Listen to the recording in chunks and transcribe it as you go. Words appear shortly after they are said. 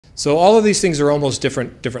So all of these things are almost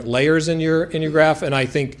different layers in your graph, and I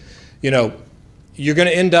think, you know, you're going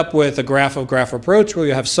to end up with a graph of graph approach where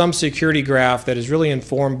you have some security graph that is really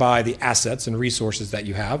informed by the assets and resources that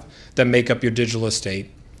you have that make up your digital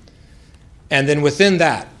estate. And then within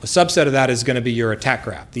that, a subset of that is going to be your attack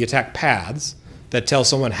graph, the attack paths that tell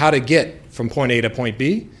someone how to get from point A to point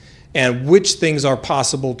B and which things are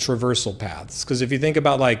possible traversal paths. Because if you think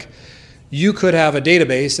about, like, you could have a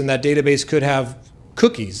database and that database could have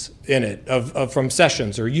cookies in it from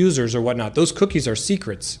sessions or users or whatnot. Those cookies are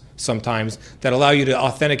secrets sometimes that allow you to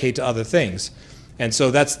authenticate to other things. And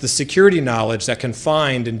so that's the security knowledge that can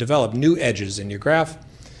find and develop new edges in your graph.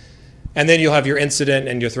 And then you'll have your incident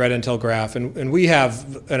and your threat intel graph. And we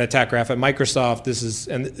have an attack graph at Microsoft. This is,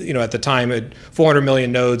 and you know, at the time, it 400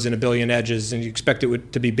 million nodes and 1 billion edges, and you expect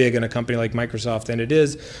it to be big in a company like Microsoft, and it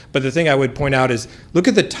is. But the thing I would point out is, look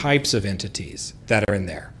at the types of entities that are in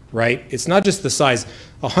there, right? It's not just the size.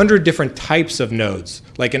 100 different types of nodes,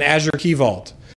 like an Azure Key Vault.